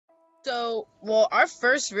So, well, our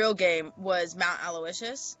first real game was Mount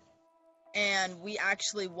Aloysius, and we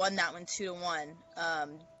actually won that one 2-1,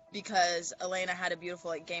 because Elena had a beautiful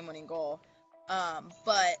like game-winning goal.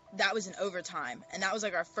 But that was in overtime, and that was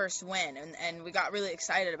like our first win, and we got really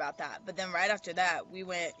excited about that. But then right after that, we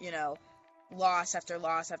went, loss after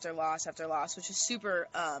loss after loss after loss, which was super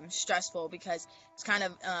stressful because it's kind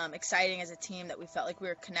of exciting as a team that we felt like we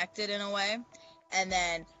were connected in a way, and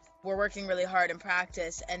then we're working really hard in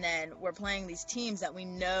practice, and then we're playing these teams that we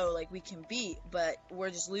know like we can beat, but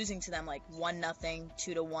we're just losing to them like 1-0,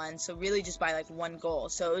 2-1, so really just by like one goal.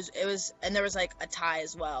 So it was and there was like a tie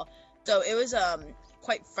as well, so it was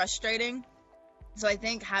quite frustrating. So I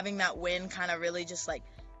think having that win kind of really just like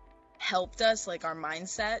helped us, like our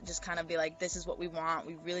mindset just kind of be like, this is what we want,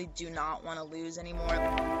 we really do not want to lose anymore.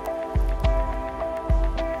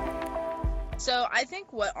 So I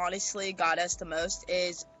think what honestly got us the most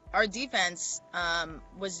is our defense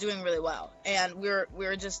was doing really well, and we were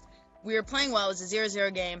playing well. It was a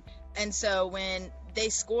 0-0 game, and so when they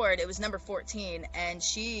scored, it was number 14, and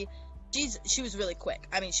she was really quick.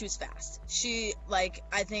 I mean, she was fast.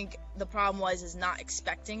 I think the problem was not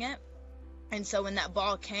expecting it, and so when that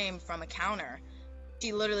ball came from a counter,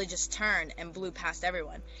 she literally just turned and blew past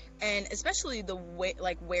everyone. And especially the way,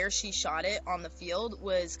 like, where she shot it on the field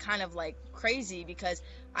was kind of like crazy, because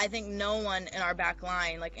I think no one in our back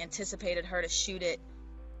line like anticipated her to shoot it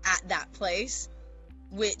at that place,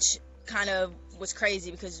 which kind of was crazy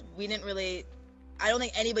because I don't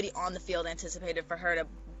think anybody on the field anticipated for her to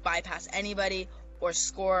bypass anybody or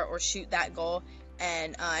score or shoot that goal.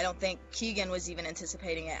 And I don't think Keegan was even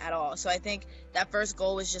anticipating it at all. So I think that first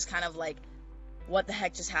goal was just kind of like, what the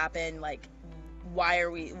heck just happened? Like, why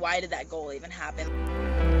did that goal even happen?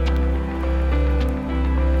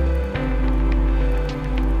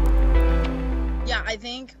 Yeah, I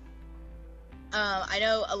think, I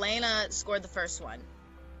know Elena scored the first one,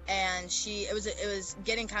 and it was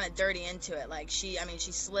getting kind of dirty into it. Like, she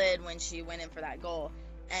slid when she went in for that goal,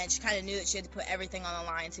 and she kind of knew that she had to put everything on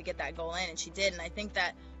the line to get that goal in, and she did. And I think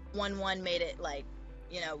that 1-1 made it like,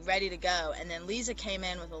 ready to go. And then Lisa came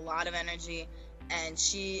in with a lot of energy, and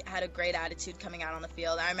she had a great attitude coming out on the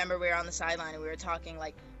field. I remember we were on the sideline and we were talking,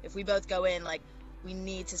 like, if we both go in, like, we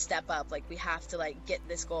need to step up, like, we have to, like, get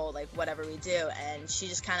this goal, like, whatever we do. And she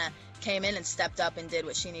just kind of came in and stepped up and did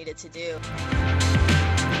what she needed to do.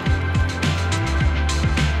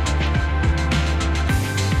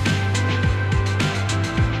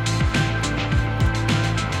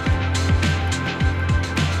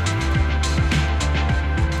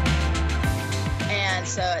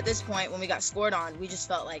 So at this point, when we got scored on, we just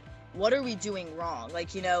felt like, what are we doing wrong?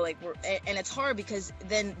 Like, and it's hard because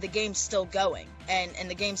then the game's still going, and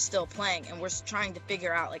the game's still playing, and we're trying to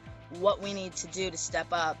figure out like what we need to do to step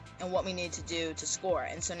up and what we need to do to score.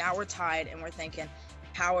 And so now we're tied, and we're thinking,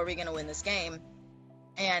 how are we going to win this game?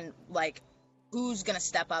 And like, who's going to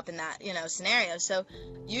step up in that, scenario? So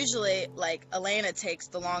usually like Elena takes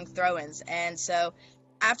the long throw-ins, and so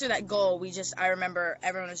after that goal, I remember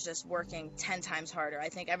everyone was just working 10 times harder. I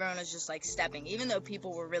think everyone was just like stepping, even though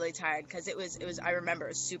people were really tired, because I remember it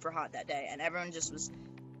was super hot that day, and everyone just was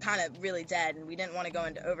kind of really dead, and we didn't want to go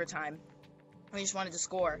into overtime. We just wanted to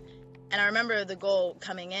score. And I remember the goal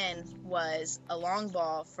coming in was a long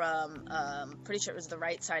ball from, pretty sure it was the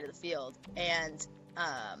right side of the field. And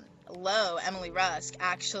Emily Rusk,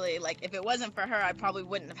 actually, like, if it wasn't for her, I probably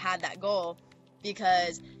wouldn't have had that goal,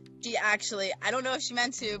 because she actually, I don't know if she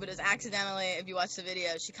meant to, but it was accidentally, if you watch the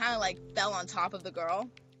video, she kind of like fell on top of the girl,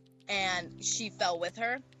 and she fell with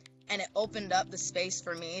her, and it opened up the space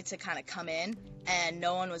for me to kind of come in, and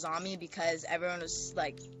no one was on me because everyone was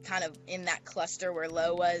like kind of in that cluster where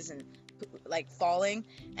Lo was and like falling.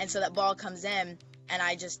 And so that ball comes in, and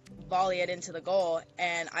I just volley it into the goal,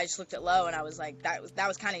 and I just looked at Lo, and I was like, that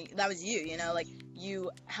was you, like,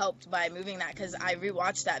 you helped by moving that. Because I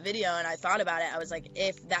rewatched that video and I thought about it. I was like,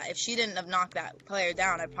 if she didn't have knocked that player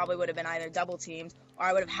down, I probably would have been either double teamed, or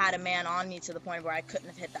I would have had a man on me to the point where I couldn't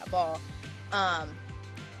have hit that ball.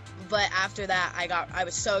 But after that, I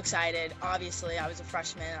was so excited. Obviously, I was a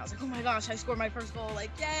freshman, and I was like, oh my gosh, I scored my first goal,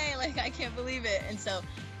 like, yay, like, I can't believe it. And so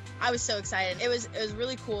I was so excited. It was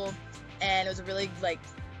really cool, and it was a really like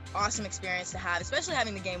awesome experience to have, especially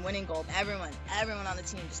having the game-winning goal. Everyone on the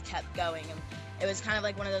team just kept going, and it was kind of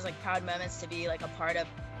like one of those like proud moments to be like a part of